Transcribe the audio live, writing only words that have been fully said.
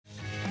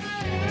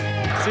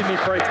Sydney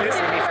free kick.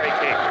 Sydney free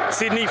kick.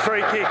 Sydney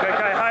free kick.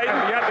 Okay,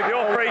 Hayden,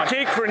 your free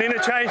kick for an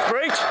interchange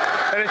breach,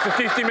 and it's a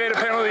 50-metre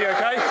penalty,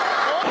 okay?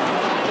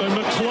 So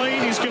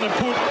McLean is going to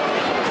put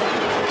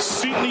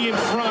Sydney in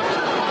front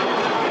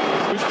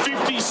with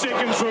 50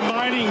 seconds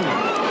remaining.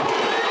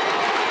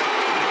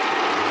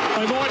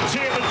 They might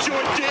tear the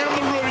joint down,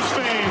 the Roos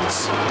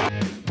fans.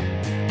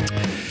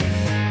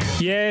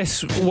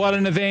 Yes, what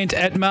an event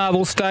at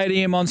Marvel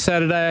Stadium on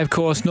Saturday. Of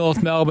course,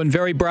 North Melbourne,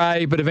 very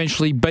brave, but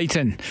eventually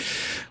beaten.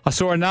 I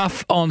saw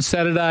enough on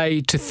Saturday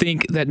to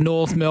think that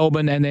North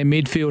Melbourne and their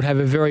midfield have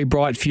a very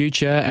bright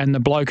future, and the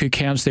bloke who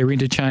counts their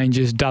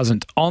interchanges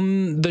doesn't.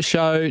 On the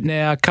show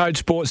now, Code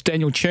Sports'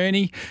 Daniel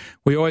Cherny.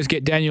 We always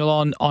get Daniel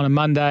on a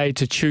Monday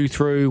to chew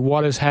through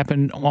what has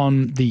happened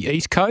on the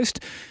East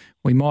Coast.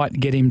 We might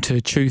get him to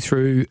chew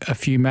through a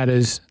few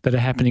matters that are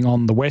happening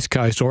on the West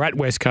Coast or at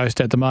West Coast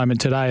at the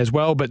moment today as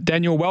well. But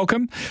Daniel,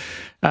 welcome.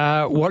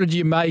 What did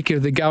you make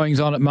of the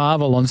goings-on at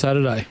Marvel on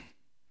Saturday?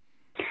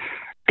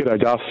 G'day,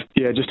 Duff.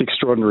 Yeah, just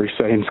extraordinary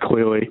scenes,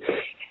 clearly.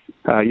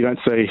 You don't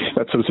see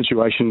that sort of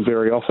situation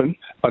very often.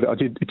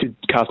 It did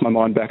cast my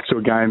mind back to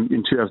a game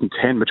in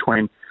 2010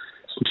 between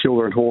St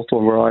Kilda and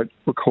Hawthorn, where I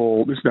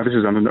recall, this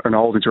is an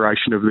old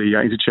iteration of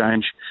the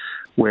interchange,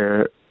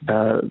 where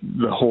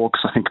the Hawks,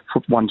 I think,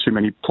 put one too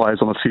many players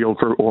on the field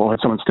or had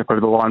someone step over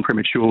the line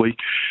prematurely,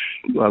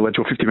 led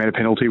to a 50-metre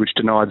penalty, which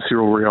denied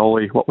Cyril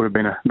Rioli what would have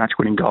been a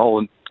match-winning goal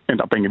and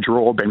ended up being a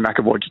draw. Ben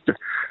McAvoy,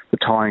 the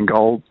tying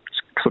goal,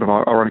 sort of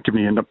ironic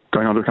given he ended up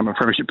going on to become a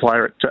premiership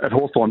player at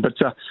Hawthorn. But,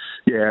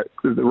 yeah,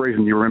 the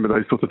reason you remember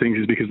those sorts of things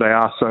is because they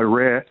are so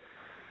rare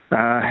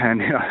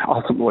and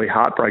ultimately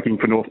heartbreaking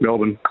for North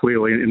Melbourne,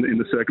 clearly, in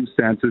the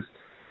circumstances.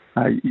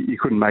 You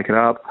couldn't make it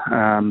up.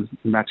 The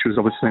match was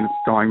obviously in its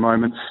dying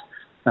moments.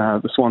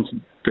 The Swans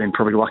had been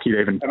probably lucky to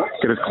even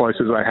get as close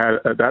as they had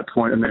at that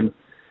point. And then,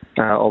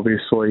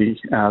 obviously,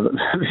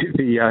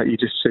 you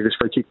just see this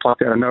free kick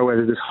plucked out of nowhere.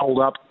 There's this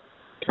hold up.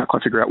 Can't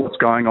quite figure out what's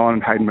going on.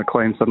 And Hayden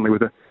McLean suddenly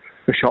with a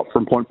shot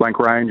from point-blank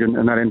range, and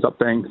that ends up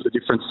being the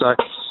difference. So,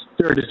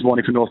 very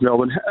disappointing for North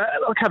Melbourne.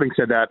 Having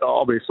said that,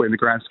 obviously, in the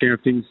grand scheme of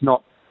things,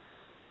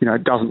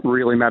 it doesn't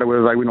really matter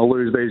whether they win or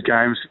lose these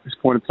games. At this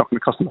point, it's not going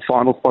to cost them a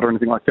final spot or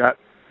anything like that.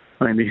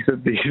 I mean,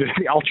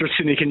 the ultra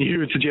cynic in you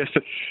would suggest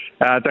that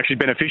it's actually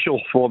beneficial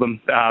for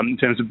them in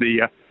terms of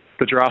the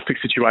draft pick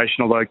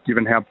situation, although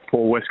given how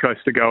poor the West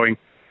Coast are going,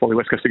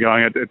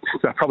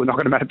 it's probably not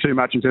going to matter too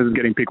much in terms of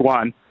getting pick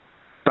one.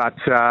 But,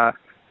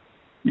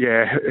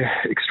 yeah,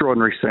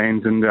 extraordinary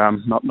scenes and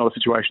not a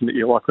situation that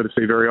you're likely to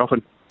see very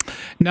often.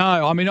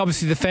 No, I mean,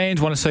 obviously the fans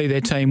want to see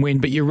their team win,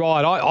 but you're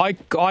right.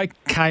 I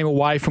came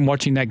away from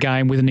watching that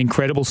game with an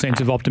incredible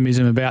sense of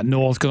optimism about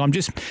North, because I'm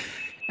just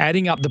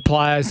adding up the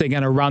players they're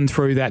going to run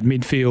through that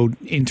midfield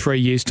in 3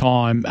 years'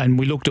 time. And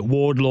we looked at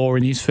Wardlaw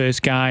in his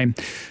first game.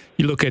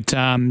 You look at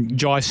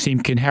Jai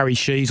Simpkin, Harry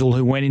Sheasel,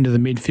 who went into the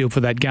midfield for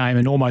that game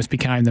and almost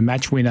became the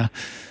match winner.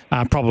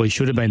 Probably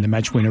should have been the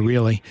match winner,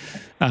 really,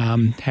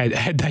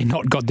 had they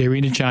not got their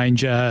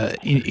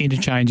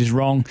interchanges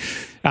wrong.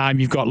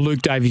 You've got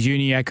Luke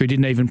Davies-Uniacke, who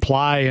didn't even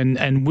play,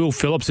 and Will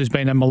Phillips has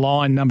been a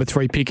maligned number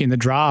 3 pick in the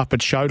draft,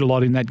 but showed a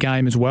lot in that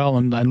game as well,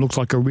 and looks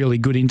like a really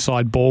good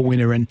inside ball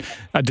winner and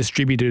a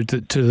distributor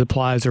to the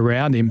players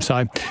around him.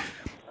 So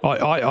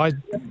I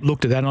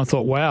looked at that and I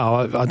thought,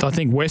 wow, I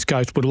think West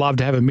Coast would love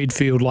to have a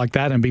midfield like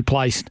that and be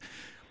placed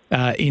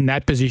in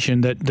that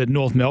position that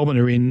North Melbourne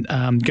are in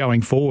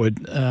going forward.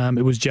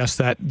 It was just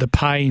that the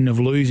pain of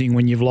losing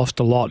when you've lost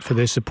a lot for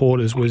their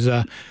supporters was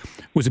a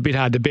bit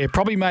hard to bear.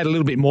 Probably made a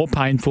little bit more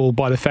painful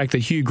by the fact that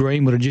Hugh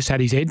Green would have just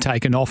had his head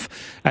taken off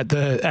at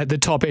the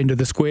top end of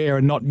the square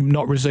and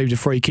not received a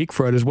free kick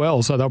for it as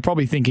well. So they were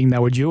probably thinking they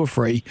were due a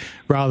free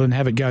rather than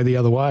have it go the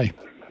other way.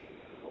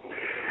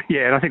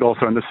 Yeah, and I think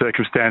also in the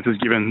circumstances,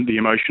 given the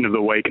emotion of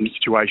the week and the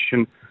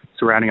situation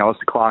surrounding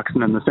Alistair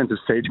Clarkson and the sense of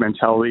siege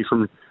mentality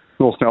from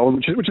North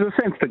Melbourne, which is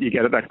a sense that you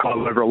get at that club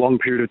over a long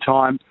period of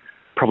time,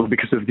 probably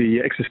because of the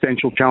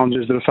existential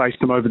challenges that have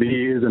faced them over the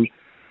years and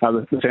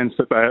the sense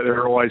that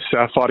they're always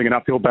fighting an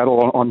uphill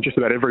battle on just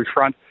about every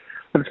front.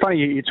 And it's funny,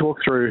 you talk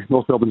through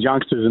North Melbourne's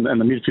youngsters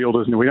and the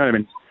midfielders, and we don't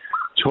even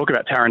talk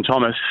about Taron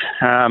Thomas,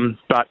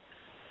 but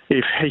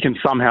if he can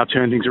somehow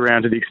turn things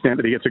around to the extent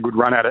that he gets a good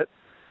run at it,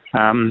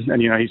 and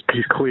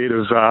he's cleared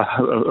of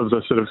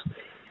the sort of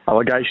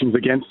allegations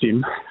against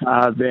him,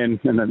 then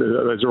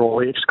those are all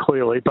ifs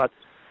clearly. But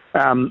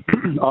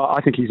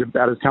I think he's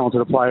about as talented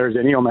a player as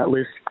any on that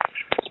list.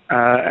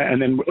 And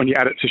then when you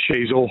add it to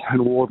Sheasel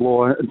and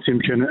Wardlaw and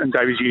Simpkin and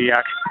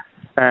Davies-Uniacke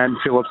and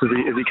Phillips as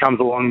he comes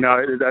along,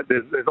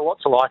 there's a lot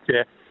to like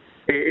there.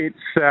 It's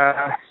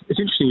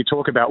interesting you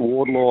talk about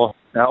Wardlaw.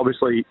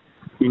 Obviously,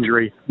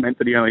 injury meant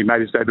that he only made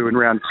his debut in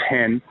round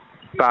 10,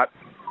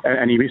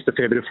 and he missed a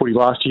fair bit of footy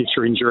last year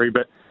through injury.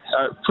 But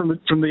from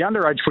the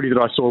underage footy that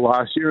I saw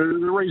last year, it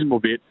was a reasonable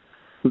bit.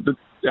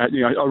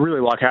 I really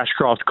like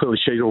Ashcroft. Clearly,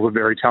 Sheasel was a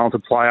very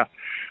talented player.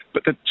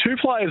 But the two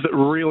players that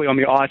really on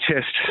the eye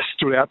test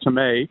stood out to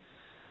me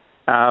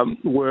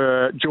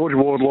were George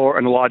Wardlaw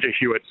and Elijah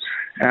Hewitt.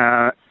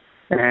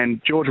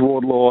 And George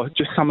Wardlaw,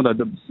 just some of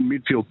the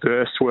midfield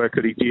burst work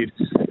that he did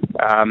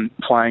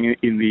playing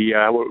in the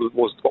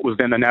what was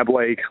then the NAB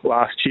League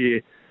last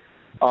year,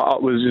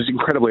 was just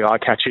incredibly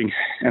eye-catching.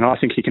 And I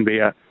think he can be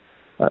an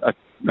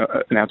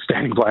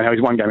outstanding player. Now,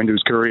 he's one game into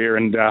his career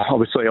and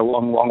obviously a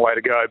long, long way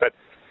to go, but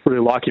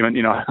really like him. And,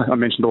 I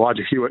mentioned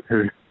Elijah Hewitt,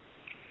 who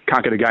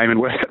can't get a game in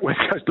West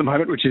Coast at the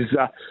moment, which is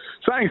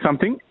saying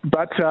something.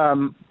 But,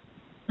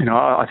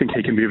 I think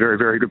he can be a very,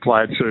 very good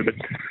player too. But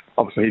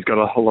obviously he's got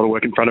a lot of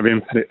work in front of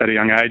him at a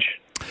young age.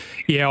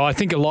 Yeah, I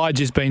think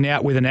Elijah's been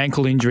out with an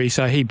ankle injury,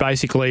 so he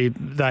basically,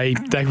 they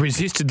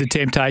resisted the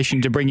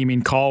temptation to bring him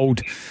in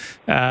cold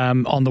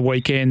on the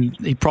weekend.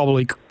 He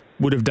probably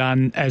would have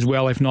done as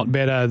well, if not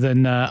better,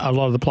 than a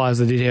lot of the players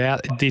that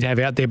did have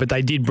out there, but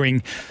they did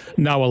bring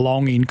Noah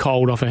Long in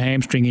cold off a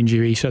hamstring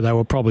injury, so they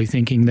were probably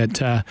thinking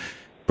that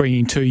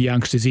bringing two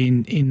youngsters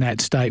in that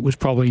state was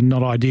probably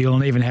not ideal,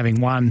 and even having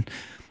one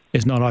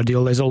is not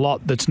ideal. There's a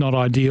lot that's not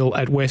ideal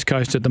at West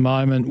Coast at the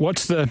moment.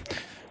 What's the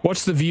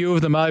view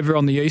of them over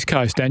on the East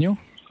Coast, Daniel?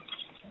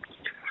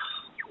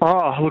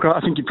 Oh, look,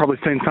 I think you've probably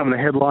seen some of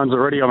the headlines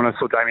already. I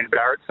saw Damien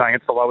Barrett saying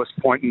it's the lowest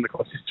point in the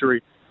club's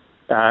history,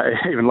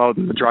 even lower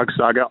than the drug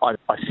saga. I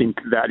think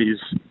that is,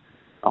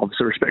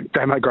 obviously respect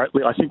Damo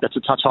greatly, I think that's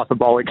a touch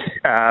hyperbolic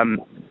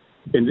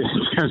in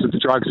terms of the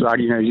drug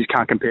saga. You just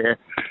can't compare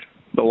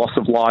the loss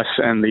of life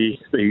and the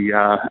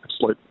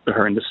absolute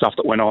horrendous stuff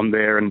that went on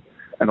there and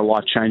the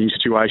life-changing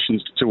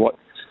situations to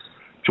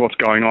what's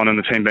going on, and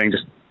the team being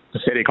just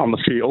pathetic on the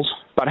field.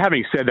 But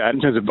having said that,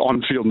 in terms of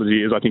on-field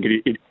ideas, I think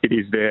it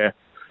is there.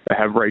 They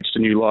have reached a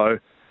new low.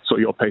 Saw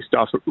your piece,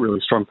 Duff, a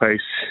really strong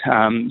piece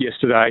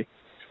yesterday.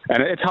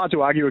 And it's hard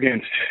to argue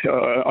against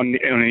on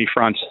any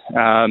front.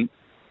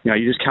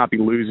 You just can't be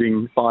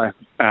losing by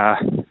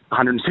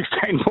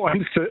 116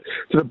 points to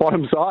the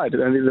bottom side,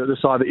 and the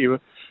side that you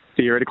were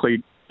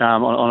theoretically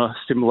on a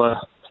similar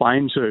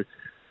plane to.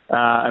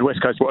 And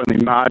West Coast were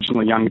only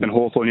marginally younger than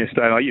Hawthorn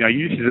yesterday.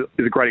 Youth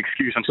is a great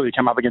excuse until you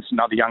come up against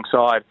another young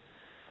side.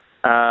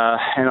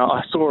 And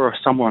I saw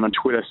someone on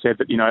Twitter said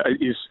that,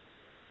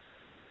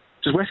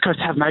 does West Coast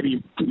have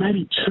maybe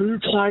two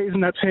players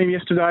in that team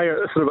yesterday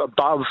sort of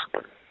above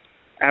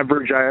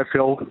average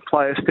AFL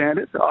player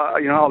standards?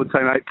 I would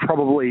say, mate,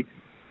 probably.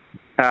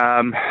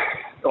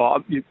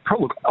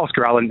 Look,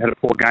 Oscar Allen had a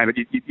poor game, but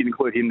you'd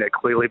include him there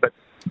clearly. But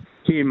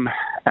him,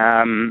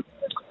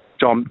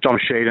 John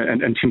Sheed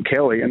and Tim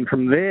Kelly, and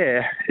from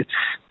there,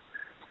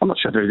 I'm not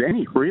sure there's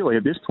any really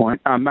at this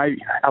point. Maybe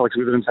Alex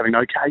Witherden's having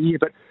an okay year,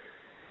 but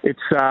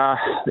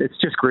it's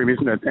just grim,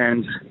 isn't it?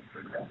 And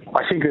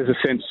I think there's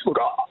a sense. Look,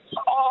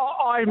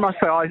 I must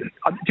say I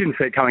didn't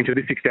see it coming to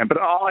this extent, but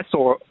I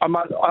thought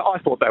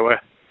they were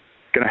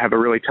going to have a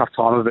really tough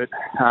time of it,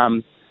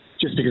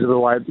 just because of the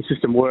way the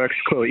system works.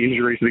 Clearly,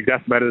 injuries have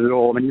exacerbated it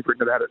all. You've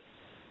written about it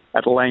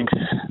at length.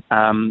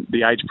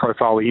 The age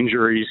profile, the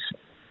injuries,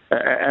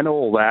 and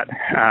all that.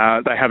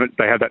 They have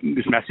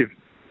this massive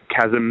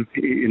chasm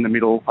in the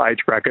middle age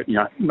bracket.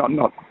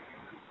 Not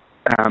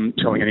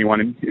telling anyone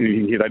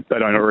anything here they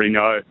don't already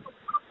know.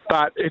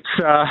 But it's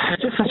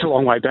just such a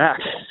long way back.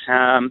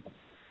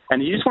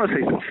 And you just want to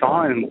see some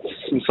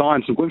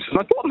signs, some glimpses. And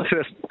I thought in the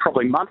first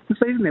probably month of the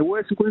season there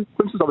were some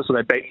glimpses. Obviously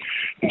they beat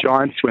the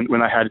Giants when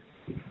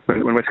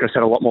West Coast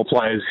had a lot more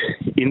players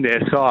in their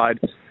side.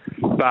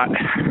 But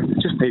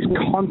just these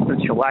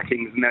constant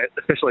shellackings,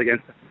 especially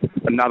against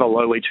another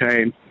lowly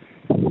team.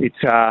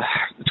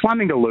 It's one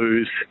thing to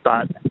lose,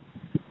 but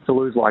to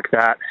lose like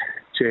that,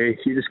 gee,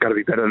 you just got to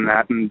be better than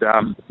that.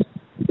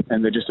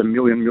 And they're just a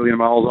million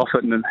miles off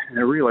it. And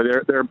really,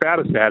 they're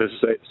about as bad as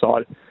a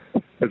side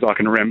as I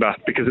can remember,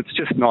 because it's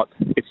just not.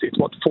 It's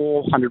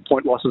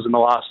 400-point losses in the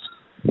last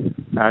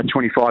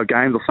 25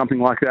 games or something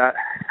like that.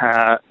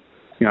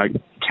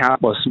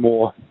 Countless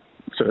more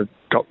sort of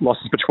got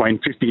losses between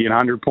 50 and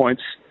 100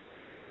 points.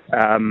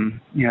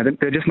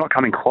 They're just not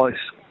coming close.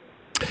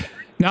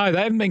 No,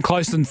 they haven't been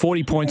closer than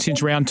 40 points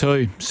since round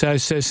two. So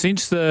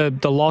since the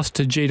loss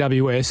to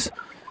GWS,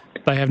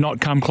 they have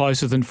not come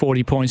closer than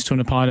 40 points to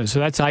an opponent. So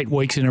that's 8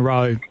 weeks in a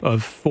row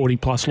of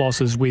 40-plus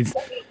losses with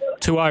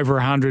 2 over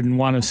 100 and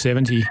 1 of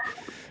 70.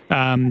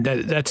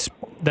 That's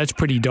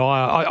pretty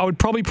dire. I would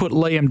probably put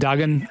Liam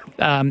Duggan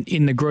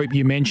in the group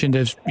you mentioned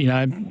as,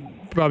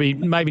 probably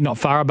maybe not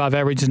far above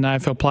average as an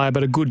AFL player,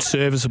 but a good,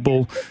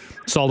 serviceable,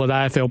 solid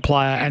AFL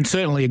player, and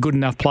certainly a good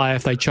enough player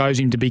if they chose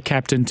him to be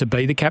captain to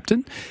be the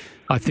captain,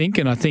 I think.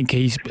 And I think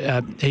he's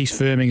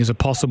firming as a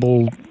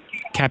possible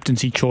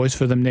captaincy choice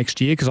for them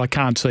next year, because I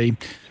can't see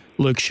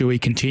Luke Shuey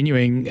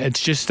continuing. It's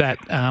just that,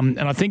 and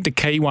I think the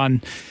key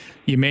one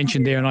you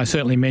mentioned there, and I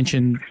certainly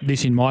mentioned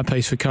this in my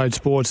piece for Code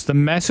Sports, the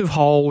massive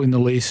hole in the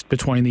list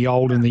between the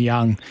old and the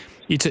young.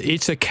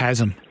 It's a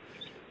chasm.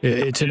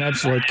 It's an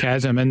absolute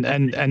chasm,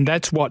 and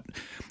that's what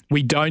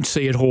we don't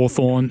see at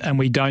Hawthorn and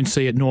we don't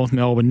see at North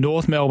Melbourne.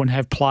 North Melbourne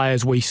have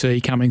players we see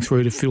coming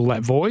through to fill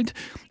that void,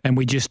 and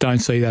we just don't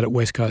see that at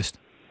West Coast.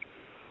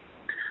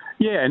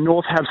 Yeah,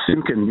 North have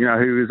Simkin,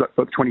 who was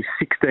the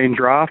 2016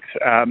 draft,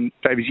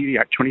 Davies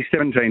Udiak,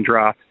 2017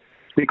 draft,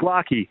 Nick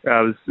Larkey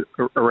was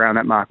around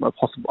that mark,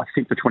 possible. I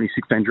think the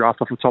 2016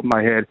 draft off the top of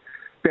my head.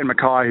 Ben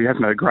Mackay, who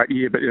hasn't had a great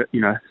year, but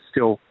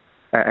still,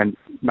 and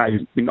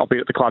may not be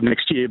at the club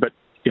next year, but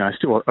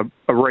still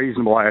a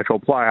reasonable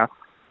AFL player.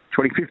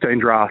 2015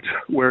 draft.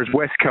 Whereas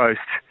West Coast,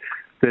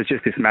 there's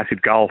just this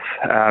massive gulf.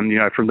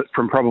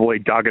 From probably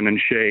Duggan and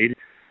Sheed,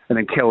 and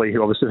then Kelly,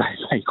 who obviously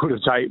they could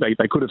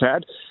have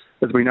had,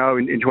 as we know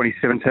in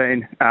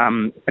 2017,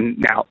 and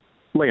now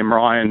Liam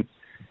Ryan.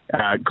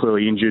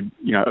 Clearly injured,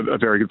 a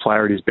very good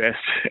player at his best,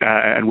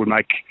 and would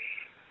make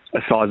a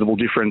sizable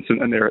difference.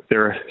 And there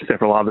are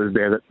several others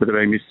there that have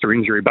been missed through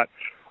injury. But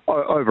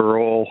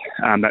overall,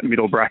 that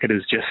middle bracket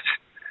is just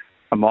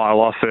a mile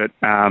off it.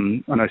 I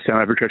know Sam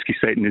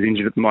Aberkowski-Seaton is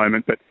injured at the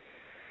moment, but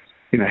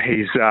he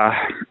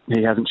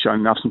hasn't shown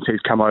enough since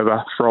he's come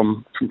over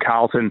from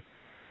Carlton.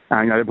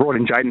 They brought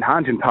in Jayden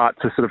Hunt in part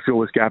to sort of fill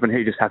this gap, and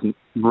he just hasn't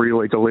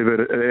really delivered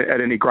at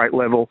any great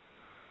level.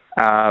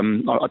 I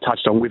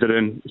touched on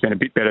Witherden. He's been a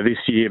bit better this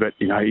year, but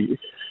he's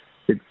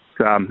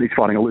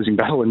fighting a losing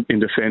battle in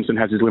defence and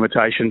has his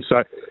limitations.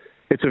 So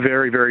it's a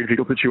very, very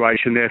difficult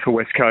situation there for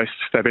West Coast.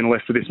 They've been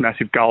left with this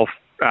massive gulf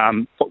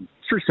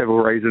through several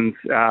reasons.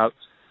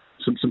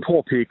 Some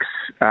poor picks,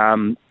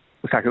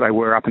 the fact that they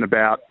were up and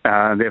about,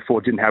 and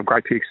therefore didn't have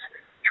great picks.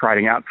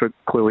 Trading out for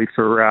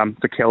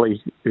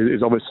Kelly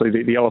is obviously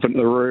the elephant in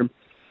the room.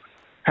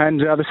 And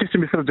the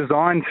system is sort of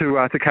designed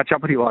to catch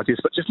up with you like this,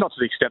 but just not to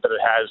the extent that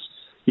it has.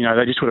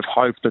 They just would have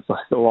hoped that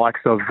the likes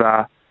of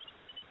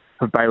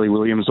Bailey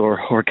Williams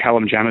or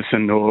Callum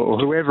Jamison or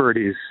whoever it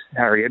is,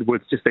 Harry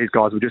Edwards, just these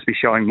guys would just be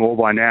showing more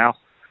by now.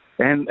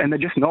 And they're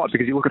just not,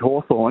 because you look at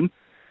Hawthorn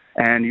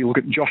and you look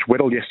at Josh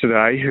Weddle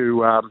yesterday, who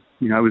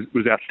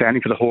was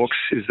outstanding for the Hawks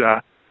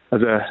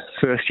as a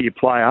first-year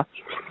player,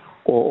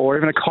 or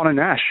even a Connor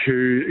Nash,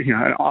 who,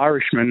 an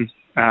Irishman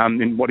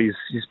in what is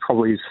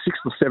probably his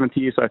 6th or 7th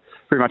year, so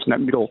pretty much in that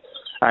middle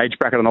age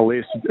bracket on the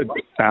list,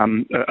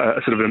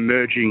 a sort of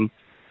emerging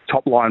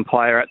top-line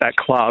player at that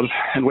club,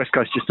 and West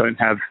Coast just don't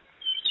have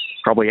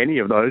probably any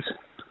of those.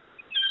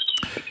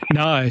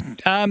 No.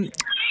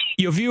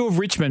 Your view of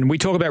Richmond, we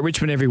talk about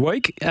Richmond every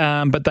week,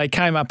 but they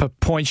came up a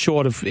point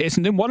short of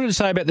Essendon. What did it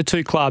say about the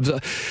two clubs?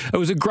 It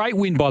was a great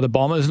win by the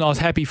Bombers, and I was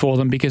happy for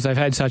them because they've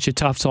had such a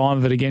tough time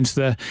of it against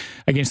the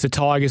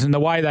Tigers, and the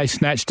way they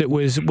snatched it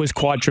was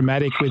quite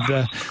dramatic with,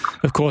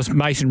 of course,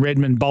 Mason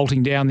Redmond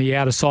bolting down the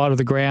outer side of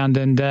the ground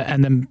and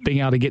them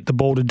being able to get the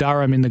ball to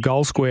Durham in the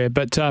goal square.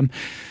 But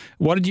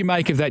what did you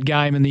make of that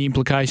game and the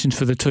implications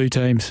for the two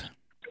teams?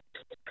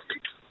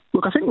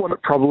 Look, I think what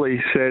it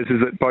probably says is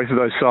that both of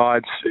those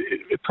sides,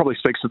 it probably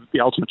speaks to the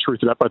ultimate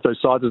truth about both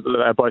those sides, is that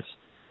they're both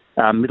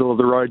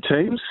middle-of-the-road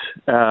teams.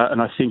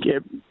 And I think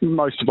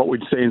most of what we've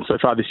seen so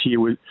far this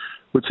year would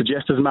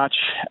suggest as much.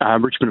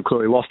 Richmond have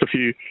clearly lost a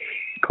few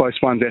close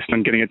ones,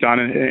 Essendon getting it done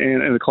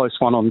in a close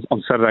one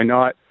on Saturday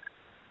night.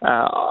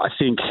 I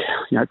think,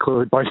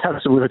 clearly both have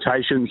some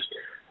limitations.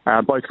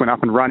 Both went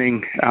up and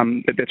running.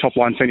 Their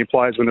top-line senior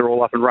players, when they're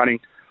all up and running,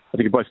 I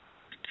think are both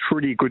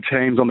pretty good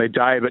teams on their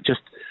day, but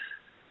just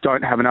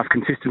don't have enough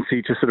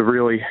consistency to sort of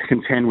really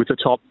contend with the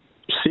top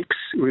 6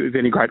 with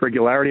any great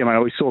regularity. I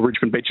mean, we saw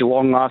Richmond beat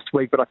Geelong last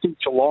week, but I think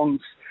Geelong's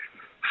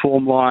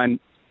form line,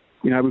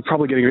 we're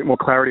probably getting a bit more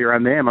clarity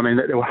around them. I mean,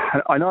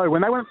 I know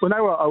when they were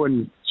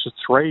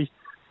 0-3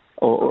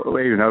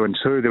 or even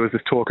 0-2, there was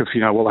this talk of,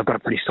 they've got a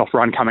pretty soft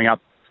run coming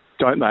up,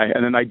 don't they?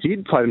 And then they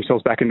did play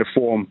themselves back into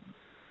form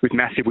with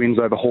massive wins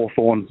over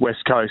Hawthorn,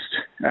 West Coast,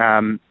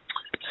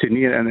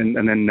 Sydney, and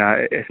then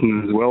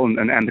Essendon as well,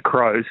 and the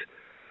Crows.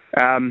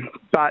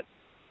 But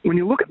when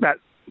you look at that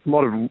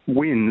lot of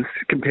wins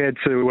compared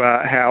to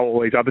how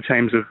all these other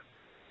teams have,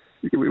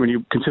 when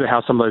you consider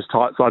how some of those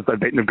tight sides they've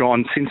beaten have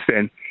gone since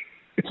then,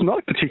 it's not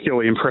a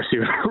particularly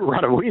impressive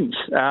run of wins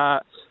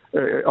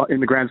in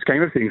the grand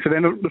scheme of things. So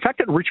then the fact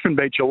that Richmond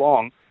beat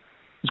Geelong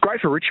was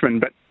great for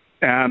Richmond, but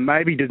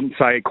maybe didn't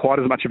say quite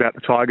as much about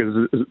the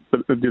Tigers as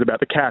it did about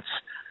the Cats.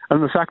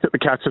 And the fact that the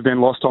Cats have then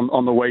lost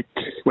on the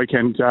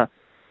weekend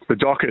the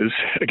Dockers,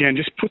 again,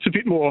 just puts a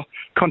bit more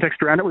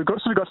context around it. We've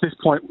got to this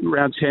point,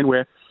 round 10,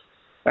 where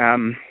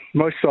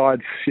most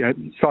sides,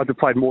 sides have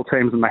played more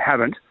teams than they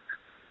haven't,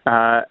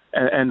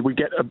 and we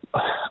get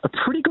a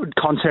pretty good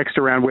context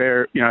around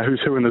where,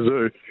 who's who in the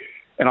zoo.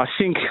 And I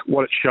think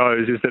what it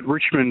shows is that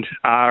Richmond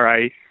are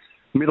a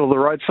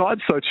middle-of-the-road side,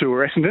 so too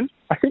are Essendon.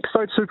 I think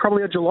so too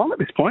probably are Geelong at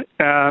this point.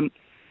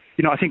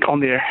 I think on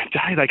their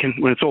day, they can,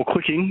 when it's all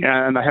clicking,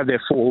 and they have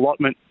their full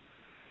allotment,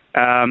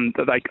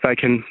 that they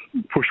can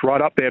push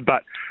right up there.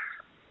 But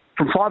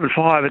from 5 and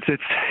 5,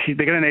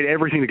 they're going to need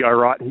everything to go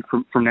right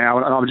from now,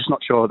 and I'm just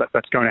not sure that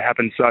that's going to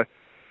happen. So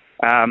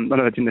I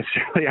know that didn't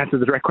necessarily answer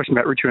the direct question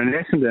about Richmond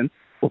and Essendon.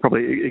 We'll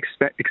probably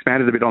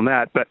expanded a bit on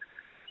that, but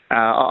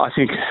I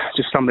think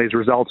just some of these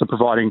results are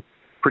providing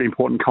pretty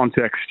important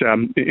context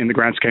in the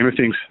grand scheme of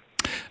things.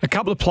 A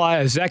couple of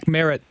players, Zach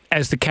Merritt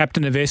as the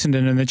captain of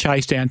Essendon and the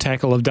chase down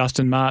tackle of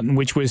Dustin Martin,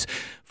 which was,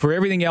 for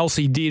everything else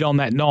he did on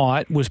that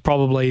night, was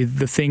probably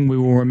the thing we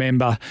will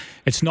remember.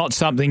 It's not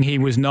something he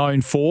was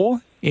known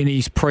for in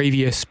his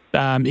previous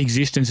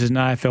existence as an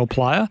AFL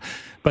player,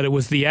 but it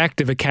was the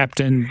act of a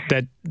captain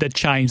that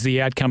changed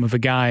the outcome of a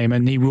game,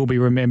 and he will be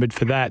remembered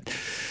for that.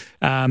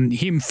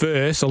 Him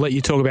first, I'll let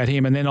you talk about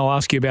him, and then I'll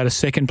ask you about a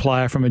second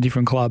player from a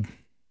different club.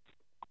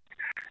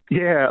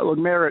 Yeah, look,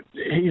 Merritt,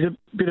 he's a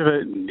bit of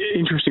an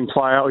interesting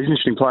player. He's an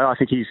interesting player. I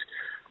think he's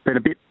been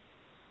a bit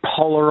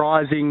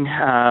polarising.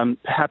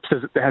 Perhaps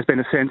there has been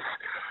a sense,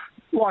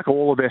 like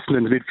all of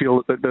Essendon's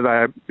midfield, that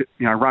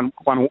they run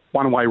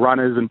one-way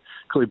runners, and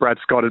clearly Brad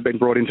Scott had been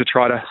brought in to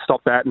try to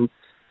stop that and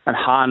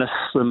harness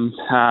them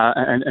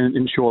and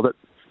ensure that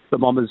the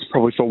Bombers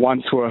probably for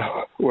once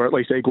were at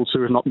least equal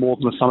to, if not more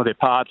than, the sum of their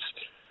parts.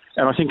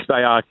 And I think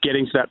they are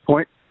getting to that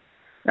point.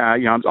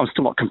 I'm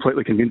still not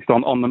completely convinced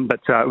on them,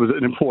 but it was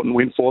an important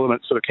win for them.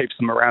 It sort of keeps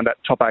them around that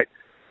top eight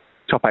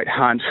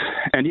hunt.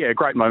 And yeah, a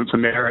great moment for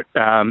Merritt.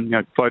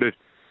 Voted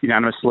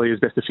unanimously as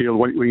best of field,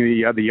 winning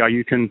the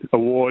Yukon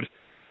Award.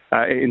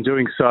 In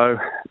doing so,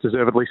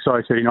 deservedly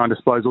so, 39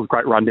 disposals,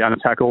 great run down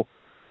and tackle,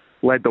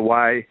 led the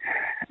way.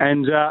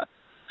 And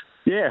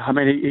he's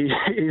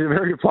a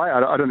very good player.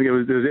 I don't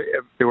think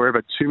there were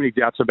ever too many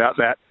doubts about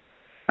that.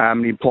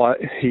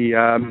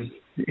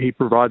 He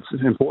provides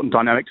an important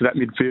dynamic to that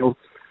midfield.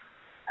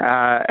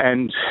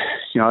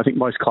 I think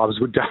most clubs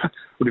would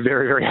be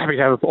very, very happy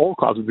to have, all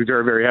clubs would be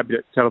very, very happy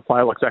to have a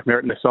player like Zach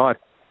Merritt in their side.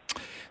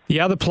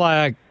 The other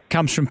player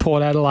comes from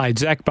Port Adelaide,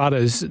 Zach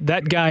Butters.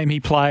 That game he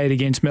played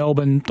against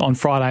Melbourne on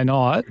Friday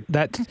night,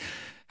 that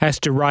has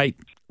to rate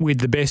with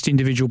the best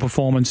individual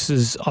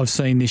performances I've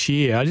seen this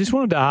year. I just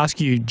wanted to ask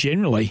you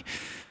generally,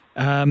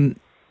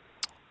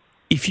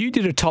 if you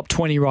did a top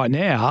 20 right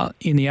now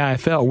in the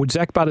AFL, would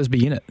Zach Butters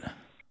be in it?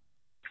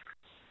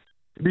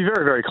 It'd be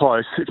very, very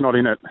close, if not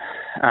in it.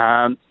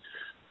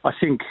 I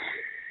think,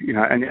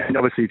 and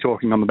obviously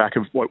talking on the back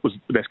of what was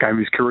the best game of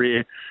his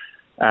career,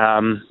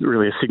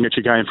 really a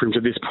signature game for him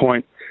to this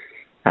point.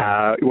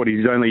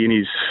 He's only in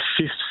his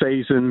 5th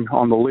season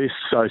on the list,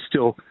 so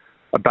still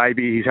a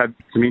baby. He's had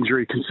some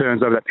injury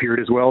concerns over that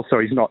period as well, so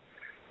he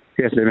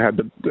hasn't even had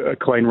a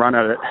clean run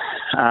at it.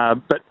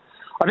 But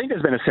I think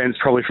there's been a sense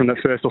probably from the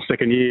first or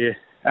second year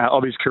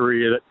of his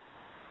career that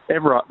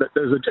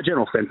there's a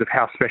general sense of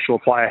how special a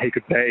player he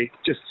could be.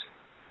 Just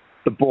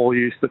the ball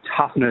use, the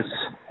toughness,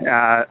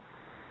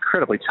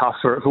 incredibly tough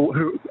for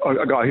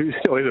a guy who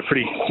still is a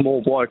pretty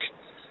small bloke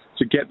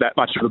to get that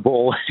much of the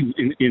ball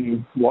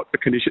in what the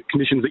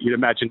conditions that you'd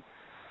imagine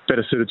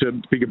better suited to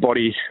bigger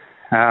body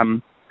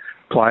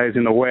players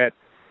in the wet.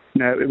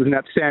 It was an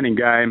outstanding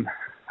game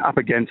up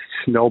against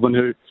Melbourne,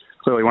 who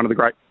clearly one of the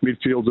great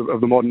midfields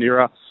of the modern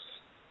era.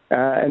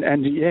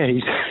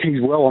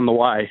 He's well on the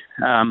way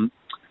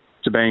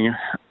to being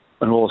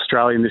an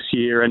All-Australian this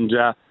year, and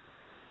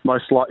I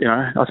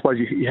suppose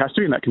he has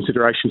to be in that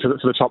consideration for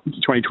the top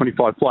 20,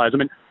 25 players. I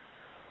mean,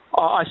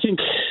 I think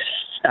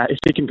if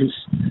he can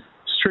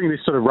string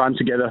this sort of run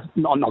together,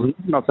 I'm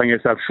not saying he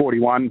has to have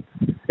 41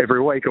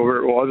 every week, or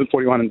it wasn't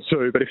 41 and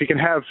 2, but if he can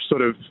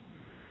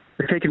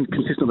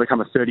consistently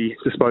become a 30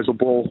 disposal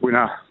ball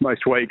winner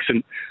most weeks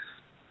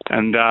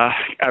and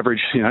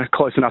average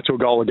close enough to a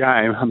goal a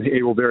game,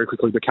 he will very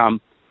quickly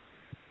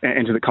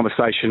enter the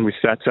conversation with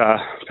that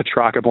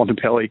Petrarca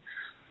Bontempelli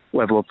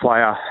level of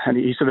player, and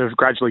he's sort of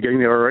gradually getting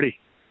there already.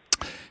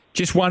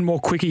 Just one more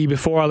quickie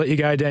before I let you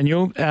go,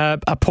 Daniel. Are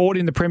Port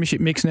in the premiership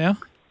mix now?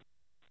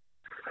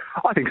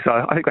 I think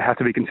so. I think they have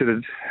to be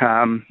considered.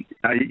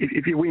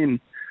 If you win,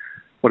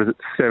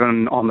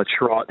 7 on the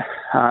trot,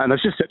 and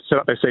they've just set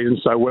up their season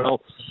so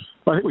well,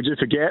 I think we do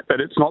forget that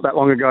it's not that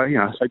long ago.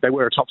 They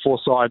were a top 4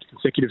 side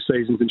consecutive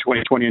seasons in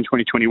 2020 and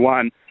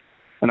 2021,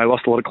 and they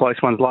lost a lot of close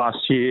ones last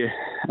year,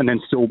 and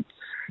then still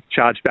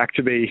charged back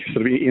to be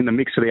sort of in the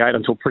mix for the 8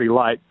 until pretty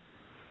late.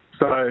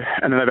 So,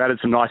 and then they've added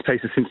some nice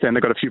pieces since then.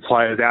 They've got a few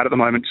players out at the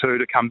moment too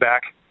to come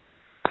back.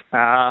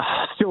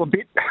 I'm still a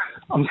bit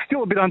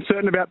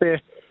uncertain about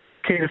their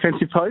key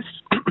defensive post,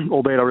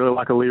 albeit I really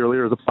like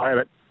Alir as a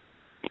player.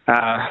 But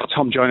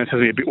Tom Jonas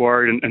has me a bit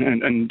worried,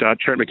 and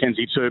Trent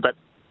McKenzie too. But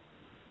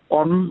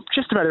on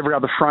just about every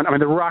other front, I mean,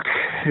 the ruck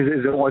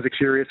is always a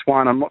curious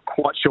one. I'm not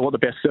quite sure what the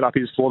best setup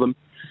is for them.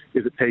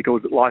 Is it Teagle?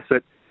 Is it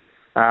Lycett?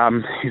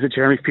 Is it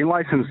Jeremy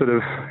Finlayson sort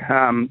of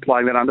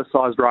playing that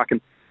undersized ruck and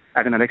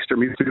adding an extra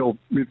midfielder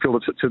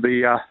to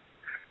the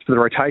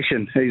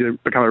rotation? He's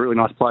become a really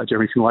nice player,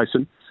 Jeremy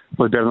Finlayson.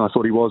 Probably better than I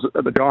thought he was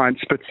at the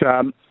Giants. But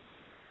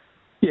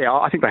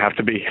I think they have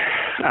to be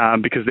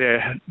because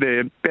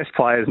their best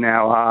players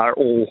now are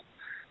all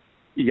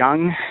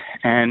young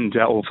and,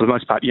 or for the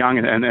most part, young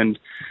and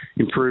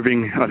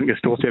improving. I think there's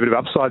still a fair bit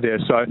of upside there.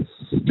 So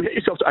to get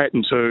yourself to 8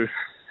 and 2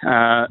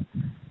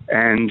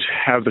 and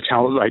have the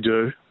talent that they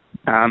do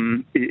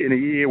in a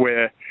year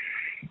where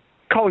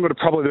Collingwood are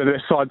probably the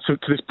best side to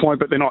this point,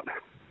 but they're not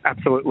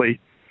absolutely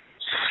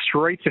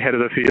streets ahead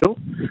of the field.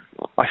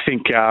 I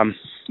think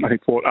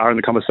Port are in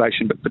the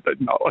conversation, but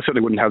I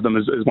certainly wouldn't have them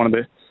as one of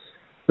the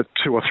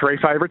 2 or 3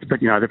 favourites.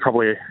 But they're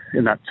probably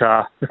in that.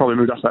 They've probably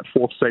moved up to that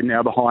 4th seed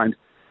now behind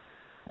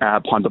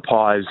the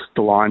Pies,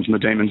 the Lions, and the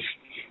Demons.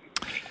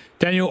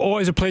 Daniel,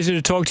 always a pleasure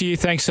to talk to you.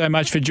 Thanks so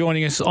much for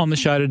joining us on the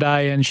show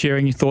today and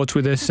sharing your thoughts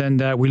with us, and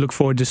we look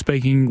forward to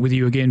speaking with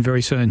you again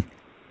very soon.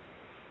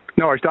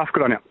 No worries, Duff.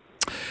 Good on you.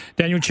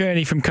 Daniel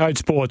Cherny from Code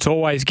Sports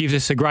always gives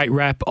us a great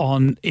wrap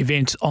on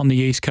events on the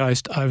East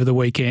Coast over the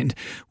weekend.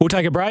 We'll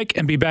take a break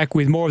and be back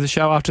with more of the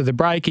show after the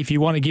break. If you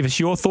want to give us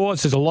your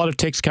thoughts, there's a lot of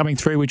text coming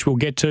through, which we'll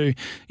get to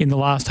in the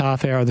last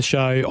half hour of the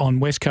show on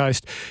West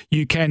Coast.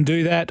 You can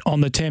do that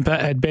on the Temper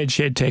at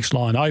Bedshed text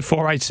line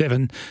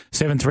 0487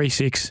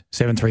 736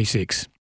 736.